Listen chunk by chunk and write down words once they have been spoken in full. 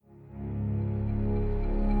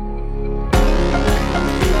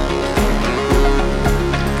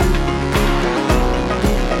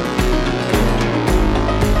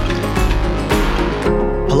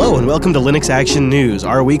welcome to Linux Action News,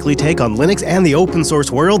 our weekly take on Linux and the open source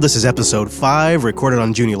world. This is episode 5, recorded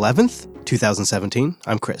on June 11th, 2017.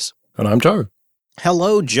 I'm Chris. And I'm Joe.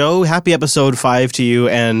 Hello, Joe. Happy episode 5 to you,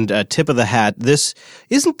 and tip of the hat. This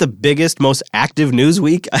isn't the biggest, most active news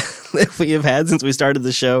week that we have had since we started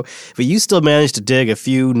the show, but you still managed to dig a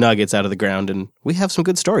few nuggets out of the ground, and we have some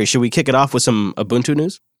good stories. Should we kick it off with some Ubuntu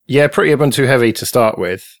news? Yeah, pretty Ubuntu heavy to start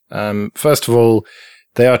with. First of all,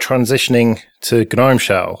 they are transitioning to GNOME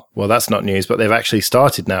Shell. Well, that's not news, but they've actually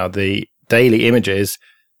started now. The daily images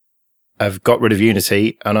have got rid of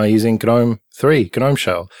Unity and are using GNOME 3, GNOME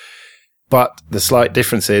Shell. But the slight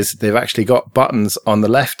difference is they've actually got buttons on the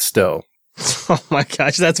left still. Oh my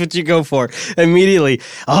gosh, that's what you go for immediately.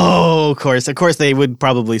 Oh, of course they would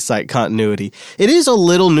probably cite continuity. It is a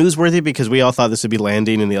little newsworthy because we all thought this would be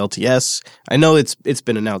landing in the LTS. I know it's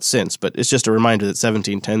been announced since, but it's just a reminder that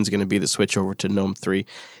 1710 is going to be the switch over to GNOME 3.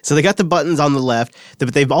 So they got the buttons on the left,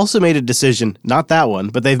 but they've also made a decision, not that one,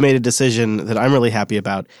 but they've made a decision that I'm really happy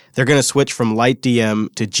about. They're going to switch from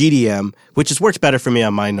LightDM to GDM, which has worked better for me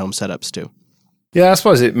on my GNOME setups too. Yeah, I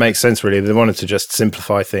suppose it makes sense, really. They wanted to just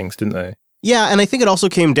simplify things, didn't they? Yeah, and I think it also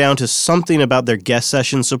came down to something about their guest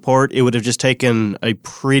session support. It would have just taken a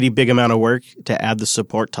pretty big amount of work to add the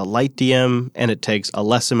support to LightDM, and it takes a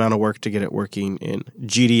less amount of work to get it working in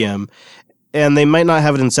GDM. And they might not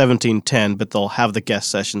have it in 1710, but they'll have the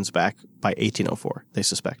guest sessions back by 1804, they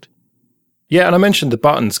suspect. Yeah, and I mentioned the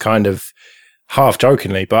buttons kind of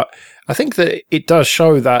half-jokingly, but I think that it does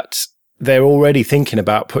show that they're already thinking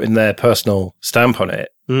about putting their personal stamp on it.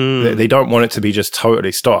 They don't want it to be just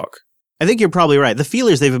totally stock. I think you're probably right. The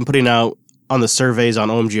feelers they've been putting out on the surveys on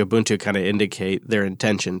OMG Ubuntu kind of indicate their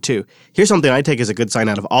intention, too. Here's something I take as a good sign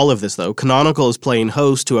out of all of this, though. Canonical is playing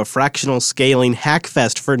host to a fractional scaling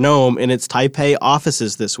hackfest for GNOME in its Taipei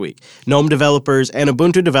offices this week. GNOME developers and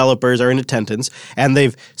Ubuntu developers are in attendance, and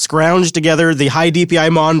they've scrounged together the high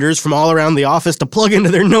DPI monitors from all around the office to plug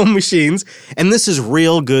into their GNOME machines. And this is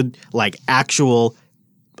real good, like, actual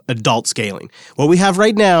adult scaling. What we have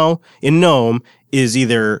right now in GNOME is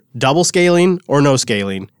either double scaling or no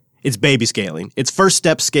scaling. It's baby scaling. It's first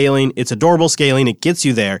step scaling. It's adorable scaling. It gets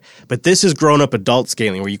you there. But this is grown-up adult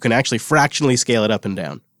scaling where you can actually fractionally scale it up and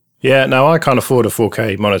down. Yeah, now I can't afford a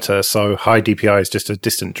 4K monitor, so high DPI is just a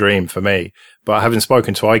distant dream for me. But having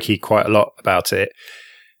spoken to Ike quite a lot about it,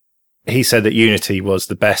 he said that Unity was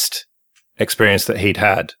the best experience that he'd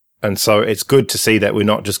had. And so it's good to see that we're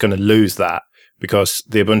not just going to lose that, because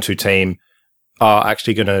the Ubuntu team are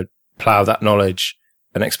actually going to plow that knowledge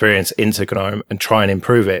and experience into GNOME and try and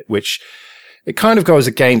improve it, which it kind of goes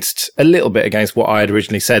a little bit against what I had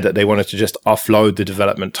originally said, that they wanted to just offload the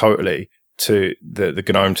development totally to the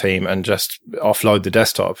GNOME team and just offload the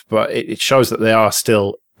desktop. But it shows that they are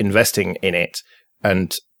still investing in it.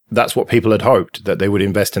 And that's what people had hoped, that they would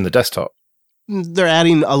invest in the desktop. They're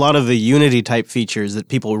adding a lot of the Unity type features that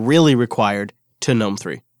people really required to GNOME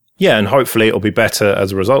 3. Yeah, and hopefully it'll be better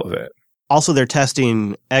as a result of it. Also, they're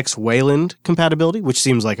testing X-Wayland compatibility, which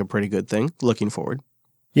seems like a pretty good thing, looking forward.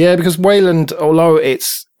 Yeah, because Wayland, although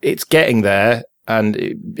it's getting there, and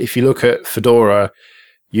if you look at Fedora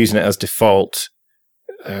using it as default,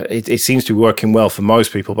 it seems to be working well for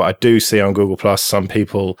most people, but I do see on Google Plus some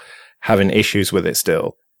people having issues with it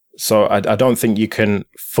still. So I don't think you can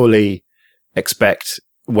fully expect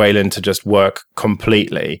Wayland to just work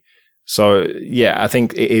completely. So, yeah, I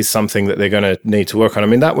think it is something that they're going to need to work on. I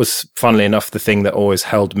mean, that was, funnily enough, the thing that always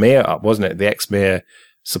held Mir up, wasn't it? The XMir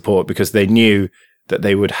support, because they knew that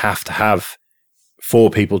they would have to have 4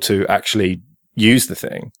 people to actually use the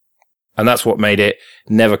thing. And that's what made it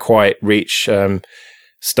never quite reach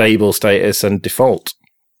stable status and default.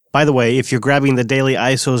 By the way, if you're grabbing the daily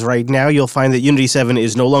ISOs right now, you'll find that Unity 7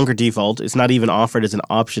 is no longer default. It's not even offered as an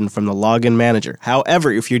option from the login manager.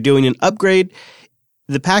 However, if you're doing an upgrade,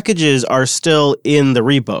 the packages are still in the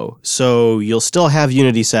repo, so you'll still have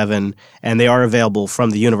Unity 7, and they are available from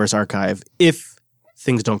the Universe Archive if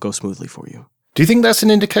things don't go smoothly for you. Do you think that's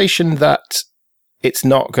an indication that it's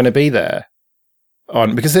not going to be there?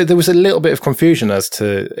 Because there was a little bit of confusion as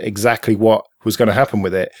to exactly what was going to happen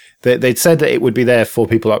with it. They'd said that it would be there for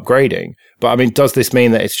people upgrading, but I mean, does this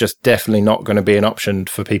mean that it's just definitely not going to be an option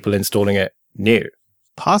for people installing it new?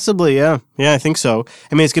 Possibly, yeah. Yeah, I think so.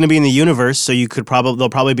 I mean, it's going to be in the universe, so there'll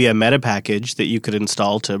probably be a meta package that you could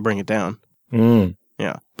install to bring it down.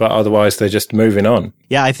 Yeah. But otherwise, they're just moving on.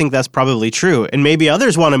 Yeah, I think that's probably true. And maybe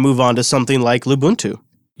others want to move on to something like Lubuntu.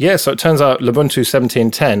 Yeah, so it turns out Lubuntu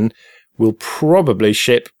 17.10 will probably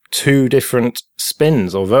ship 2 different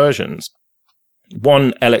spins or versions.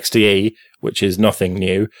 One LXDE, which is nothing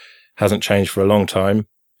new, hasn't changed for a long time,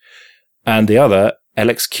 and the other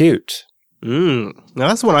LXQt. Now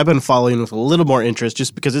that's the one I've been following with a little more interest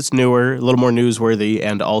just because it's newer, a little more newsworthy,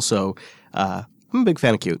 and also I'm a big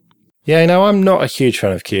fan of Qt. Yeah, no, I'm not a huge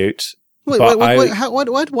fan of Qt.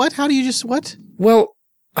 What? How do you just, what? Well,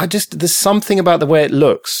 there's something about the way it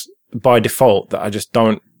looks by default that I just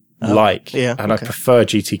don't like. Yeah, and okay. I prefer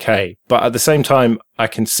GTK. But at the same time, I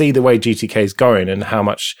can see the way GTK is going and how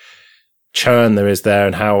much churn there is there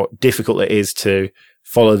and how difficult it is to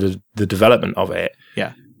follow the development of it.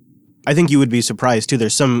 Yeah. I think you would be surprised too.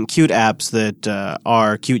 There's some Qt apps that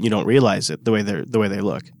are cute and you don't realize it the way they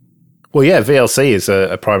look. Well, yeah, VLC is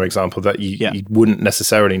a prime example that you wouldn't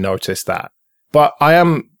necessarily notice that. But I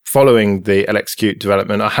am following the LXQt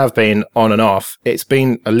development. I have been on and off. It's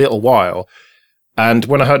been a little while. And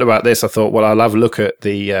when I heard about this, I thought, well, I'll have a look at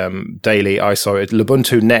the daily ISO.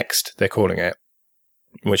 Lubuntu Next, they're calling it,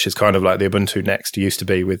 which is kind of like the Ubuntu Next used to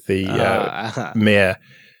be with the Mir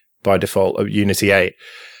by default of Unity 8.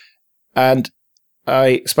 And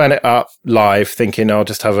I span it up live thinking I'll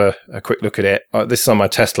just have a quick look at it. This is on my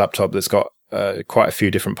test laptop that's got quite a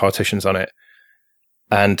few different partitions on it.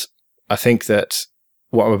 And I think that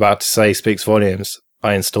what I'm about to say speaks volumes.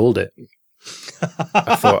 I installed it.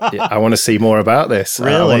 I thought, I want to see more about this.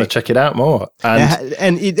 Really? I want to check it out more.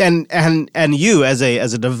 And you, as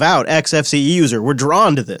a devout XFCE user, were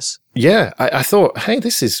drawn to this. Yeah, I thought, hey,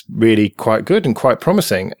 this is really quite good and quite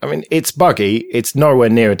promising. I mean, it's buggy. It's nowhere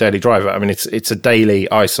near a daily driver. I mean, it's a daily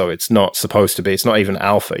ISO. It's not supposed to be. It's not even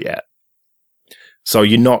alpha yet. So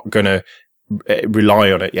you're not going to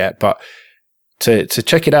rely on it yet. But to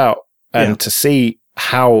check it out and to see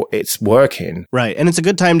how it's working. Right. And it's a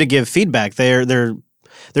good time to give feedback. They're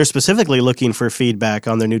specifically looking for feedback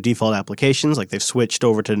on their new default applications. Like they've switched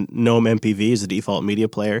over to GNOME MPV as the default media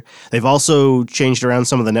player. They've also changed around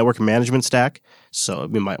some of the network management stack. So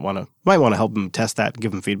we might want to help them test that and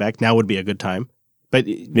give them feedback. Now would be a good time. But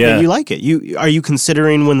you like it. Are you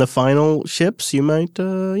considering when the final ships, you might give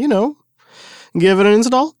it an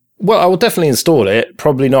install? Well, I will definitely install it.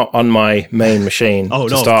 Probably not on my main machine.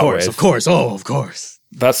 Of course.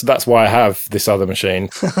 That's why I have this other machine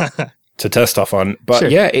to test off on. But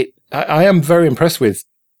I am very impressed with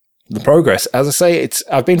the progress. As I say,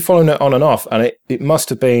 I've been following it on and off, and it must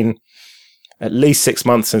have been at least 6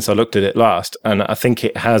 months since I looked at it last. And I think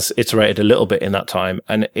it has iterated a little bit in that time,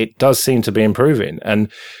 and it does seem to be improving.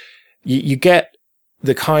 And you get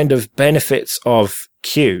the kind of benefits of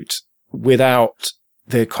Qt without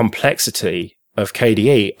the complexity of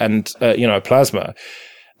KDE and Plasma.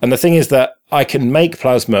 And the thing is that I can make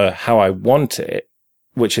Plasma how I want it,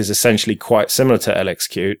 which is essentially quite similar to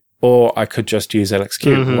LXQt, or I could just use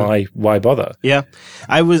LXQt. Mm-hmm. Why bother? Yeah.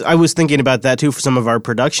 I was thinking about that too for some of our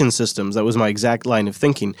production systems. That was my exact line of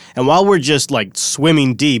thinking. And while we're just like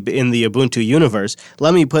swimming deep in the Ubuntu universe,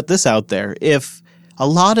 let me put this out there. If a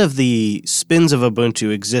lot of the spins of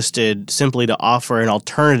Ubuntu existed simply to offer an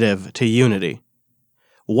alternative to Unity,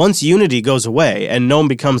 once Unity goes away and GNOME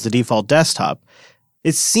becomes the default desktop,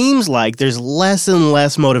 it seems like there's less and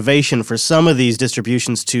less motivation for some of these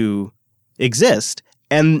distributions to exist.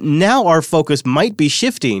 And now our focus might be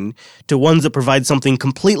shifting to ones that provide something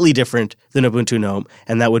completely different than Ubuntu GNOME,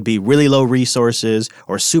 and that would be really low resources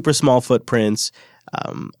or super small footprints,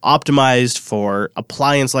 optimized for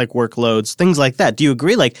appliance-like workloads, things like that. Do you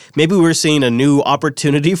agree? Like maybe we're seeing a new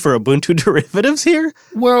opportunity for Ubuntu derivatives here?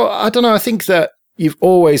 Well, I don't know. I think that you've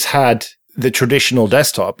always had the traditional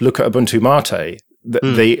desktop. Look at Ubuntu Mate,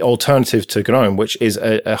 the alternative to GNOME, which is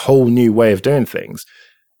a whole new way of doing things.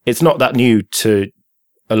 It's not that new to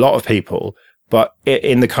a lot of people, but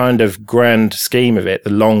in the kind of grand scheme of it,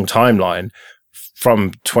 the long timeline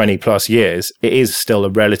from 20 plus years, it is still a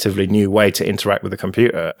relatively new way to interact with a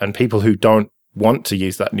computer. And people who don't want to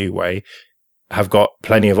use that new way have got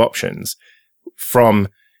plenty of options, from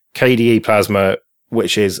KDE Plasma,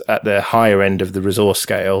 which is at the higher end of the resource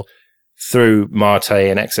scale, through Mate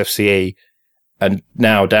and XFCE, and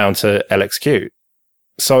now down to LXQt.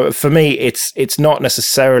 So for me, it's not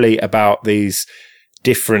necessarily about these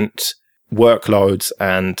different workloads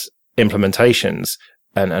and implementations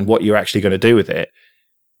and what you're actually going to do with it.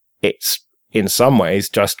 It's in some ways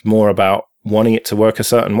just more about wanting it to work a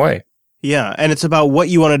certain way. Yeah, and it's about what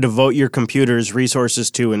you want to devote your computer's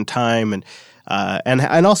resources to and time,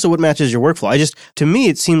 and also what matches your workflow. To me,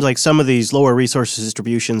 it seems like some of these lower resources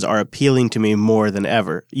distributions are appealing to me more than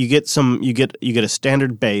ever. You get a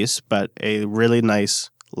standard base, but a really nice,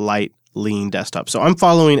 light, lean desktop. So I'm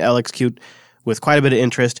following LXQt with quite a bit of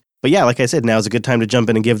interest. But yeah, like I said, now is a good time to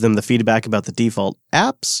jump in and give them the feedback about the default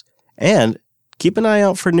apps, and keep an eye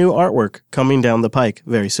out for new artwork coming down the pike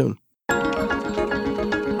very soon.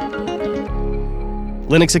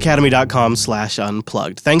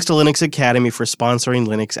 linuxacademy.com/unplugged. Thanks to Linux Academy for sponsoring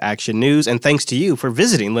Linux Action News, and thanks to you for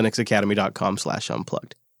visiting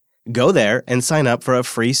linuxacademy.com/unplugged. Go there and sign up for a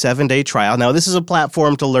free 7-day trial. Now, this is a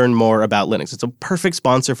platform to learn more about Linux. It's a perfect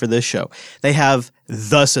sponsor for this show. They have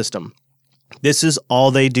the system. This is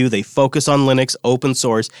all they do. They focus on Linux, open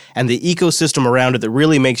source, and the ecosystem around it that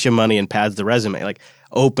really makes you money and pads the resume, like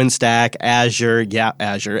OpenStack, Azure,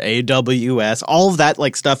 AWS, all of that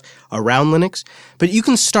like stuff around Linux. But you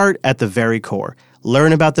can start at the very core.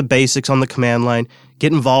 Learn about the basics on the command line.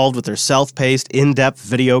 Get involved with their self-paced, in-depth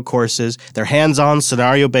video courses, their hands-on,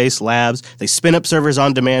 scenario-based labs. They spin up servers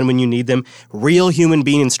on demand when you need them. Real human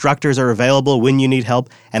being instructors are available when you need help,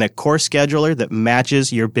 and a course scheduler that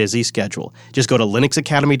matches your busy schedule. Just go to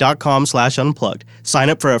linuxacademy.com/unplugged. Sign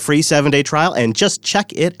up for a free 7-day trial and just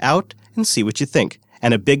check it out and see what you think.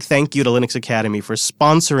 And a big thank you to Linux Academy for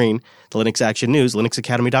sponsoring the Linux Action News,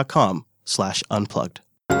 linuxacademy.com/unplugged.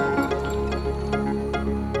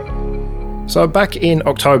 So back in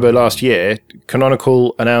October last year,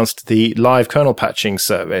 Canonical announced the live kernel patching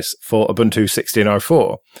service for Ubuntu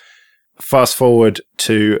 16.04. Fast forward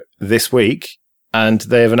to this week, and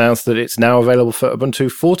they've announced that it's now available for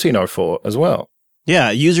Ubuntu 14.04 as well.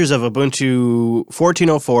 Yeah, users of Ubuntu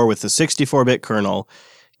 14.04 with the 64-bit kernel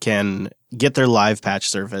can get their live patch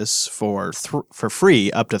service for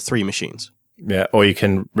free up to 3 machines. Yeah, or you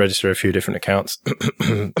can register a few different accounts.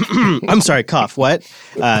 I'm sorry, cough, what?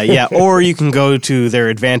 Or you can go to their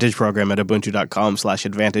Advantage program at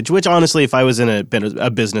ubuntu.com/advantage, which honestly, if I was in a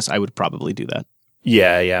business, I would probably do that.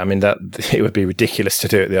 Yeah. I mean, that it would be ridiculous to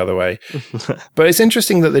do it the other way. But it's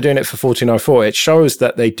interesting that they're doing it for 14.04. It shows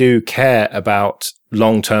that they do care about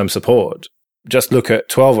long-term support. Just look at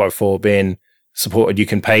 12.04 being supported. You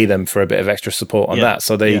can pay them for a bit of extra support on that.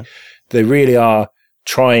 So they really are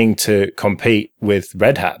trying to compete with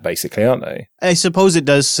Red Hat, basically, aren't they? I suppose it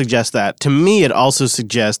does suggest that. To me, it also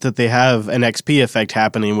suggests that they have an XP effect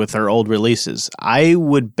happening with their old releases. I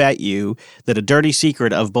would bet you that a dirty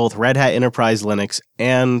secret of both Red Hat Enterprise Linux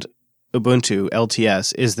and Ubuntu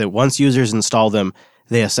LTS is that once users install them,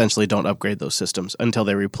 they essentially don't upgrade those systems until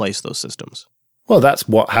they replace those systems. Well, that's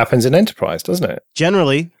what happens in Enterprise, doesn't it?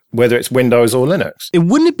 Generally. Whether it's Windows or Linux.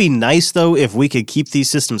 Wouldn't it be nice, though, if we could keep these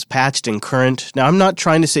systems patched and current? Now, I'm not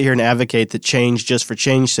trying to sit here and advocate that change just for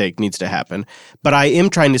change's sake needs to happen, but I am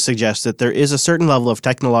trying to suggest that there is a certain level of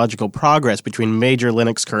technological progress between major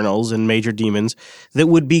Linux kernels and major daemons that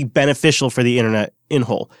would be beneficial for the internet in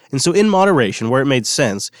whole. And so in moderation, where it made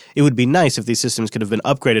sense, it would be nice if these systems could have been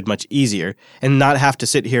upgraded much easier and not have to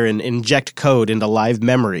sit here and inject code into live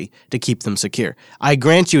memory to keep them secure. I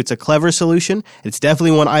grant you it's a clever solution. It's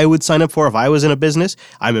definitely one I would sign up for if I was in a business.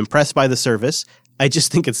 I'm impressed by the service. I just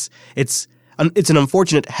think it's an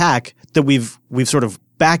unfortunate hack that we've sort of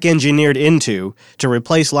back-engineered into to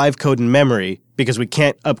replace live code and memory because we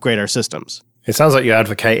can't upgrade our systems. It sounds like you're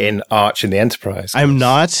advocating Arch in the Enterprise. I am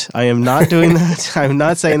not doing that. I'm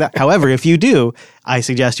not saying that. However, if you do, I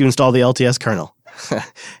suggest you install the LTS kernel.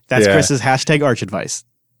 That's Chris's #Arch advice.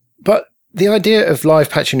 But the idea of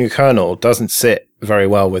live patching your kernel doesn't sit very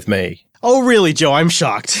well with me. Oh, really, Joe? I'm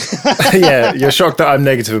shocked. Yeah, you're shocked that I'm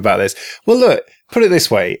negative about this. Well, look, put it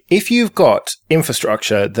this way. If you've got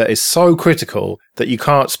infrastructure that is so critical that you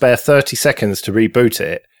can't spare 30 seconds to reboot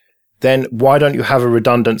it, then why don't you have a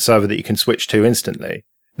redundant server that you can switch to instantly?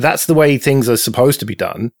 That's the way things are supposed to be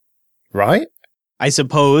done, right? I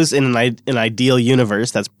suppose in an ideal universe,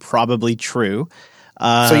 that's probably true.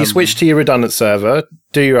 So you switch to your redundant server,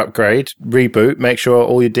 do your upgrade, reboot, make sure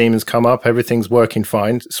all your daemons come up, everything's working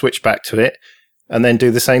fine, switch back to it, and then do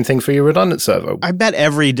the same thing for your redundant server. I bet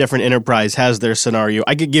every different enterprise has their scenario.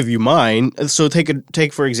 I could give you mine. So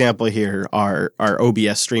take for example here, our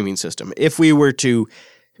OBS streaming system. If we were to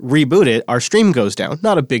reboot it, our stream goes down.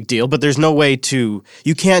 Not a big deal, but there's no way you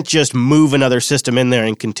can't just move another system in there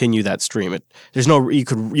and continue that stream. I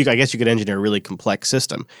guess you could engineer a really complex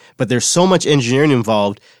system, but there's so much engineering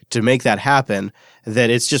involved to make that happen that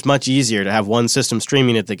it's just much easier to have one system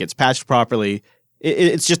streaming it that gets patched properly.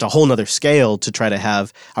 It's just a whole nother scale to try to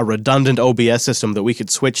have a redundant OBS system that we could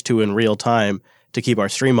switch to in real time to keep our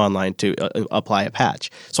stream online to apply a patch.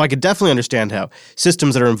 So I could definitely understand how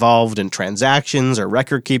systems that are involved in transactions or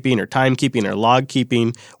record keeping or timekeeping or log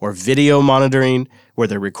keeping or video monitoring where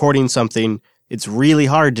they're recording something, it's really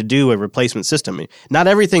hard to do a replacement system. Not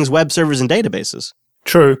everything's web servers and databases.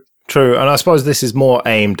 True. And I suppose this is more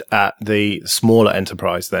aimed at the smaller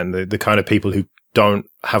enterprise then, the kind of people who don't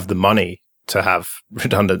have the money to have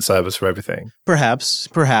redundant servers for everything. Perhaps.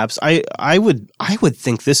 I would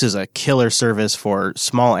think this is a killer service for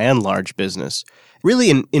small and large business. Really,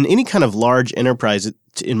 in any kind of large enterprise,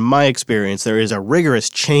 in my experience, there is a rigorous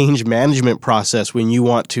change management process when you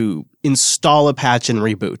want to install a patch and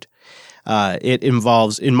reboot. It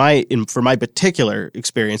involves, for my particular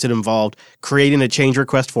experience, it involved creating a change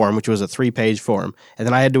request form, which was a 3-page form. And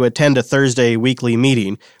then I had to attend a Thursday weekly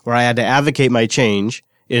meeting where I had to advocate my change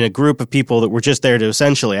in a group of people that were just there to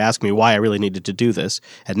essentially ask me why I really needed to do this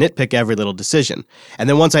and nitpick every little decision. And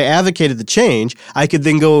then once I advocated the change, I could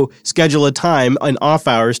then go schedule a time in off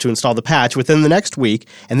hours to install the patch within the next week.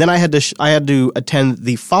 And then I had to attend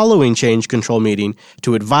the following change control meeting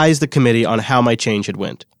to advise the committee on how my change had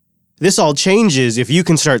went. This all changes if you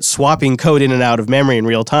can start swapping code in and out of memory in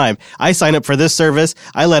real time. I sign up for this service,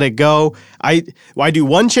 I let it go, I do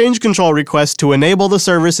one change control request to enable the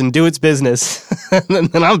service and do its business, and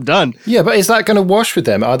then I'm done. Yeah, but is that going to wash with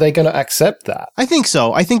them? Are they going to accept that? I think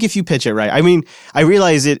so. I think if you pitch it right. I mean, I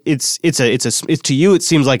realize it's to you it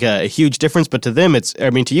seems like a huge difference, but to them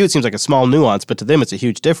to you it seems like a small nuance, but to them it's a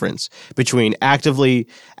huge difference between actively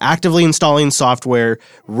installing software,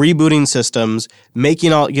 rebooting systems,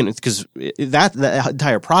 making all, because that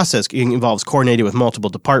entire process involves coordinating with multiple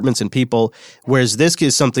departments and people, whereas this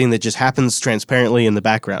is something that just happens transparently in the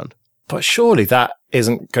background. But surely that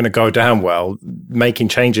isn't going to go down well, making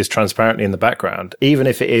changes transparently in the background, even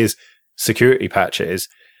if it is security patches.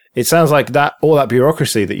 It sounds like that all that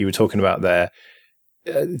bureaucracy that you were talking about there,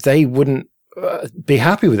 they wouldn't be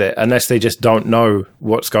happy with it unless they just don't know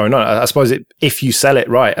what's going on. I suppose if you sell it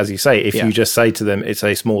right, as you say, if you just say to them it's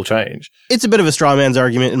a small change. It's a bit of a straw man's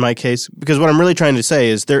argument in my case, because what I'm really trying to say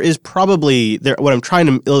is what I'm trying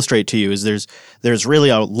to illustrate to you is there's really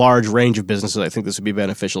a large range of businesses I think this would be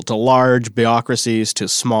beneficial to, large bureaucracies to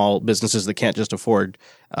small businesses that can't just afford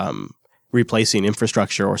replacing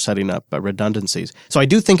infrastructure or setting up redundancies. So I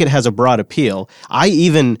do think it has a broad appeal. I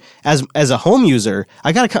even, as a home user,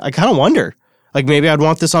 I kind of wonder, like maybe I'd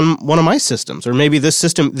want this on one of my systems, or maybe the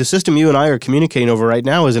system you and I are communicating over right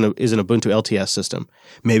now is an Ubuntu LTS system.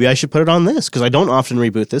 Maybe I should put it on this because I don't often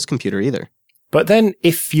reboot this computer either. But then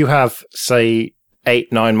if you have, say,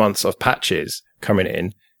 8-9 months of patches coming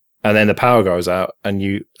in, and then the power goes out and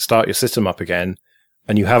you start your system up again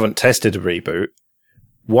and you haven't tested a reboot,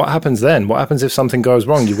 what happens then? What happens if something goes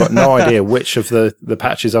wrong? You've got no idea which of the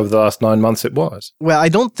patches over the last 9 months it was. Well, I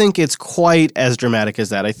don't think it's quite as dramatic as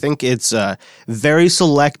that. I think it's very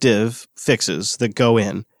selective fixes that go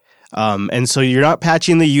in. And so you're not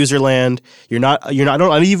patching the user land. I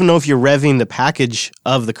don't even know if you're revving the package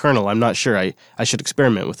of the kernel. I'm not sure. I should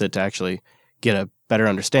experiment with it to actually get a better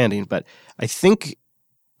understanding. But I think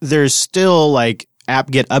there's still like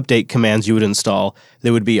apt-get update commands you would install.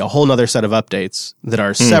 There would be a whole other set of updates that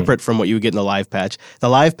are separate from what you would get in the live patch. The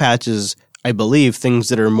live patch is, I believe, things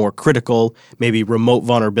that are more critical, maybe remote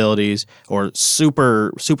vulnerabilities or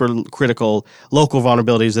super, super critical local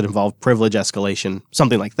vulnerabilities that involve privilege escalation,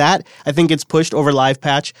 something like that. I think it's pushed over live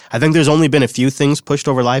patch. I think there's only been a few things pushed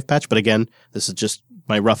over live patch, but again, this is just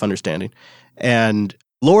my rough understanding. And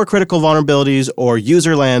lower critical vulnerabilities or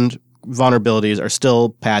user land vulnerabilities are still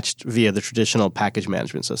patched via the traditional package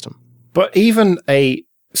management system. But even a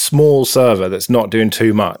small server that's not doing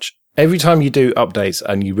too much, every time you do updates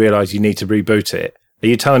and you realize you need to reboot it, are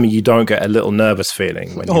you telling me you don't get a little nervous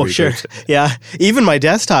feeling when you reboot it? Yeah, even my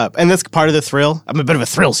desktop. And that's part of the thrill. I'm a bit of a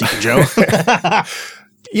thrill seeker, Joe.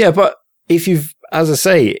 Yeah, but if you've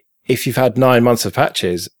had 9 months of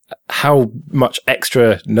patches, how much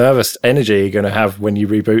extra nervous energy are you going to have when you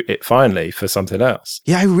reboot it finally for something else?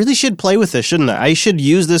 Yeah, I really should play with this, shouldn't I? I should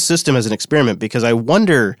use this system as an experiment because I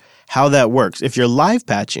wonder how that works. If you're live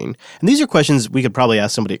patching, and these are questions we could probably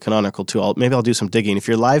ask somebody at Canonical too. Maybe I'll do some digging. If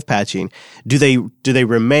you're live patching, do they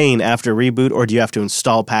remain after reboot, or do you have to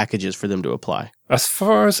install packages for them to apply? As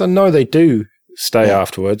far as I know, they do stay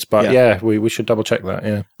afterwards, but we should double check that.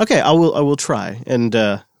 Yeah. Okay, I will try, and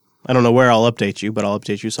I don't know where I'll update you, but I'll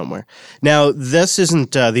update you somewhere. Now, this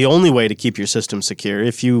isn't the only way to keep your system secure.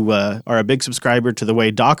 If you are a big subscriber to the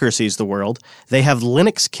way Docker sees the world, they have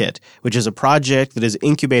Linux Kit, which is a project that is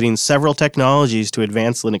incubating several technologies to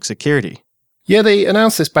advance Linux security. Yeah, they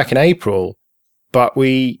announced this back in April, but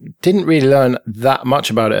we didn't really learn that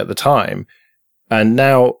much about it at the time. And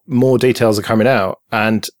now more details are coming out,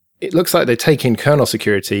 and it looks like they're taking kernel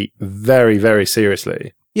security very, very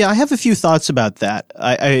seriously. Yeah, I have a few thoughts about that.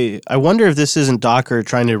 I wonder if this isn't Docker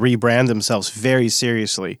trying to rebrand themselves very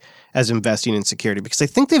seriously as investing in security, because I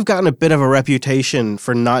think they've gotten a bit of a reputation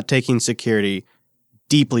for not taking security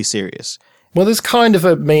deeply serious. Well, there's kind of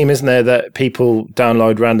a meme, isn't there, that people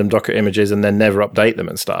download random Docker images and then never update them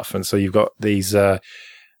and stuff. And so you've got these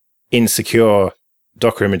insecure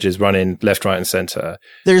Docker images running left, right, and center.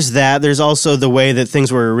 There's that. There's also the way that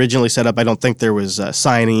things were originally set up. I don't think there was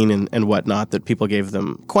signing and whatnot that people gave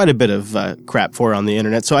them quite a bit of crap for on the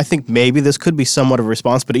internet. So I think maybe this could be somewhat of a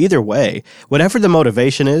response. But either way, whatever the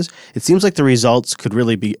motivation is, it seems like the results could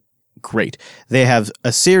really be great. They have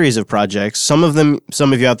a series of projects. Some of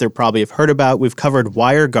you out there probably have heard about. We've covered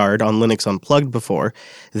WireGuard on Linux Unplugged before.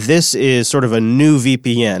 This is sort of a new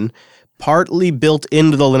VPN, partly built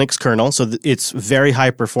into the Linux kernel, so it's very high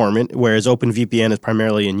performant, whereas OpenVPN is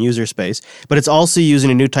primarily in user space. But it's also using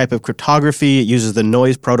a new type of cryptography. It uses the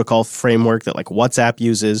noise protocol framework that like WhatsApp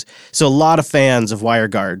uses. So a lot of fans of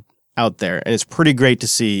WireGuard out there, and it's pretty great to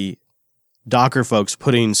see Docker folks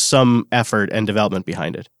putting some effort and development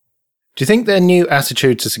behind it. Do you think their new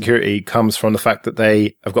attitude to security comes from the fact that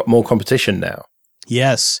they have got more competition now?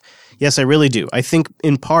 Yes, I really do. I think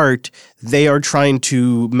in part they are trying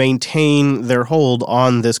to maintain their hold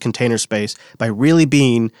on this container space by really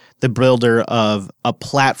being the builder of a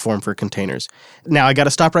platform for containers. Now, I got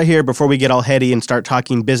to stop right here before we get all heady and start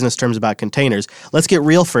talking business terms about containers. Let's get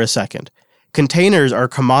real for a second. Containers are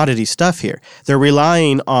commodity stuff here. They're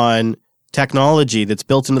relying on technology that's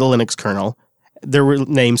built into the Linux kernel. Their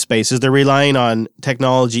namespaces. They're relying on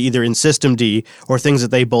technology either in systemd or things that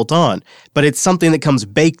they bolt on. But it's something that comes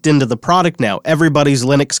baked into the product now. Everybody's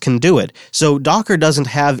Linux can do it. So Docker doesn't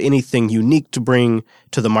have anything unique to bring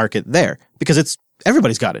to the market there because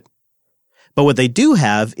everybody's got it. But what they do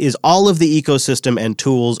have is all of the ecosystem and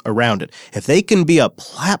tools around it. If they can be a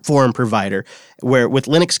platform provider where with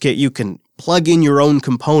Linux Kit you can plug in your own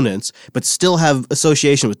components but still have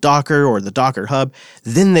association with Docker or the Docker Hub,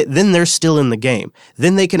 then they're still in the game.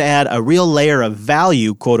 Then they can add a real layer of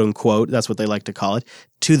value, quote unquote, that's what they like to call it,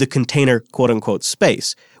 to the container, quote unquote,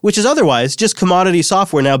 space, which is otherwise just commodity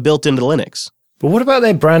software now built into Linux. But what about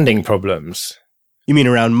their branding problems? You mean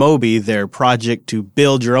around Moby, their project to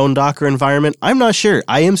build your own Docker environment? I'm not sure.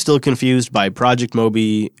 I am still confused by Project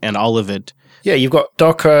Moby and all of it. Yeah, you've got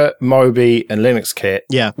Docker, Moby, and Linux Kit,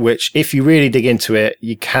 which if you really dig into it,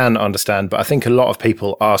 you can understand. But I think a lot of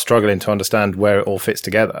people are struggling to understand where it all fits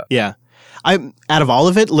together. Yeah. Out of all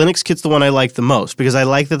of it, Linux Kit's the one I like the most because I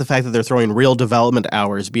like the fact that they're throwing real development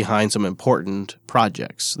hours behind some important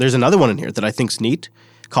projects. There's another one in here that I think's neat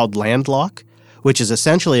called Landlock, which is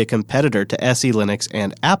essentially a competitor to SE Linux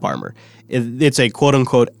and AppArmor. It's a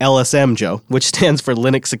quote-unquote LSM, Joe, which stands for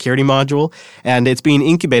Linux Security Module, and it's being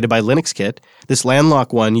incubated by Linux Kit. This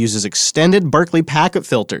Landlock one uses extended Berkeley packet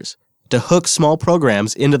filters to hook small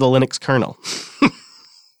programs into the Linux kernel.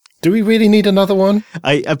 Do we really need another one?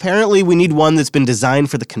 Apparently, we need one that's been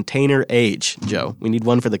designed for the container age, Joe. We need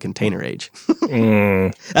one for the container age.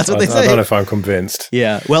 That's what they say. I don't know if I'm convinced.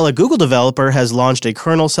 Yeah. Well, a Google developer has launched a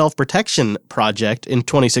kernel self-protection project in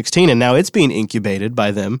 2016, and now it's being incubated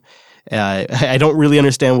by them. I don't really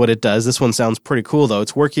understand what it does. This one sounds pretty cool, though.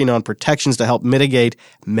 It's working on protections to help mitigate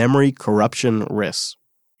memory corruption risks.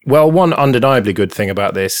 Well, one undeniably good thing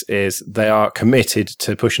about this is they are committed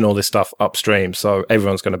to pushing all this stuff upstream, so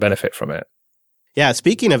everyone's going to benefit from it. Yeah,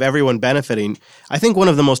 speaking of everyone benefiting, I think one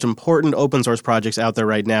of the most important open source projects out there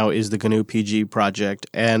right now is the GNU PG project,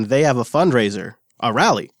 and they have a fundraiser, a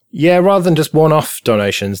rally. Yeah, rather than just one-off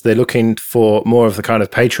donations, they're looking for more of the kind of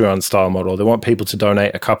Patreon-style model. They want people to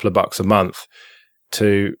donate a couple of bucks a month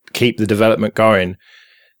to keep the development going,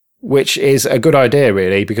 which is a good idea,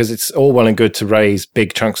 really, because it's all well and good to raise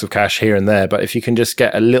big chunks of cash here and there. But if you can just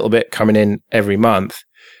get a little bit coming in every month,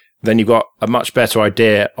 then you've got a much better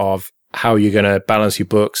idea of how you're going to balance your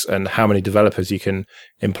books and how many developers you can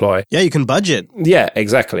employ. Yeah, you can budget. Yeah,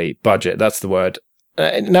 exactly. Budget, that's the word.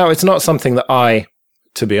 Now, it's not something that I,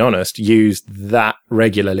 to be honest, use that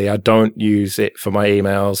regularly. I don't use it for my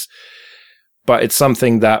emails, but it's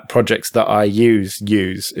something that projects that I use,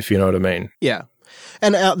 if you know what I mean. Yeah.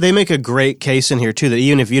 And they make a great case in here, too, that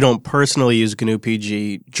even if you don't personally use GNU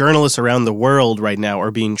PG, journalists around the world right now are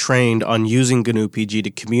being trained on using GNU PG to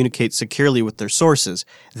communicate securely with their sources.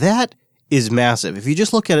 That is massive. If you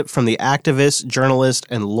just look at it from the activist, journalist,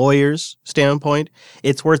 and lawyers standpoint,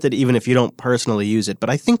 it's worth it even if you don't personally use it. But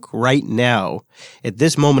I think right now, at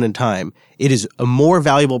this moment in time, it is a more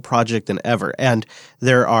valuable project than ever. And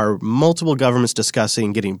there are multiple governments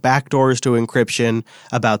discussing getting backdoors to encryption,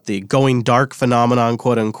 about the going dark phenomenon,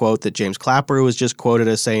 quote unquote, that James Clapper was just quoted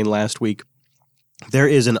as saying last week. There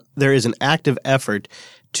is an active effort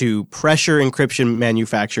to pressure encryption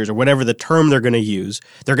manufacturers, or whatever the term they're going to use.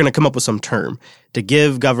 They're going to come up with some term to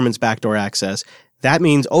give governments backdoor access. That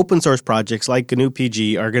means open source projects like GNU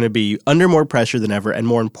PG are going to be under more pressure than ever and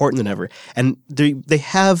more important than ever. And they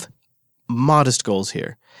have modest goals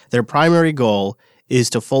here. Their primary goal is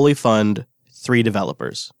to fully fund 3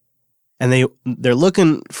 developers. and they're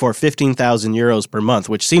looking for 15,000 euros per month,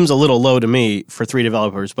 which seems a little low to me for 3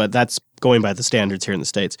 developers, but that's going by the standards here in the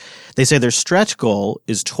States. They say their stretch goal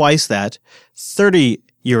is twice that, 30,000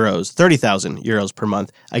 euros per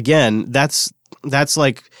month. Again, that's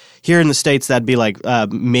like here in the States, that'd be like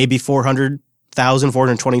maybe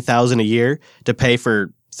 420,000 a year to pay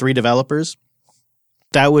for 3 developers.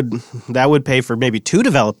 That would pay for maybe 2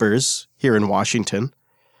 developers here in Washington,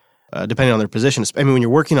 depending on their position. I mean, when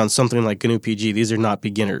you're working on something like GNU PG, these are not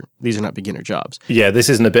beginner jobs. Yeah, this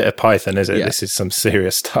isn't a bit of Python, is it? Yeah. This is some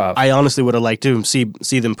serious stuff. I honestly would have liked to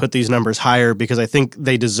see them put these numbers higher because I think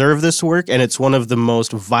they deserve this work, and it's one of the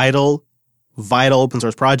most vital open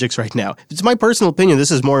source projects right now. It's my personal opinion.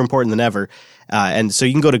 This is more important than ever. And so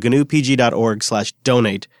you can go to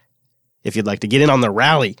GNUPG.org/donate if you'd like to get in on the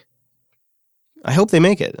rally. I hope they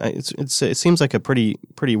make it. It seems like a pretty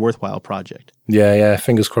worthwhile project. Yeah,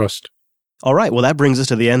 fingers crossed. All right, well, that brings us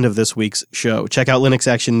to the end of this week's show. Check out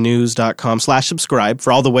linuxactionnews.com/subscribe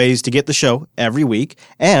for all the ways to get the show every week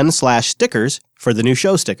and /stickers for the new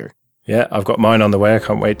show sticker. Yeah, I've got mine on the way. I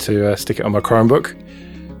can't wait to stick it on my Chromebook.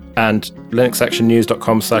 And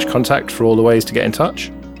linuxactionnews.com/contact for all the ways to get in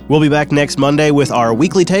touch. We'll be back next Monday with our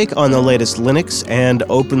weekly take on the latest Linux and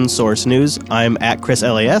open source news. I'm at Chris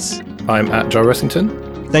LAS. I'm at Joe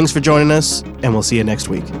Ressington. Thanks for joining us, and we'll see you next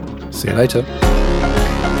week. See you later.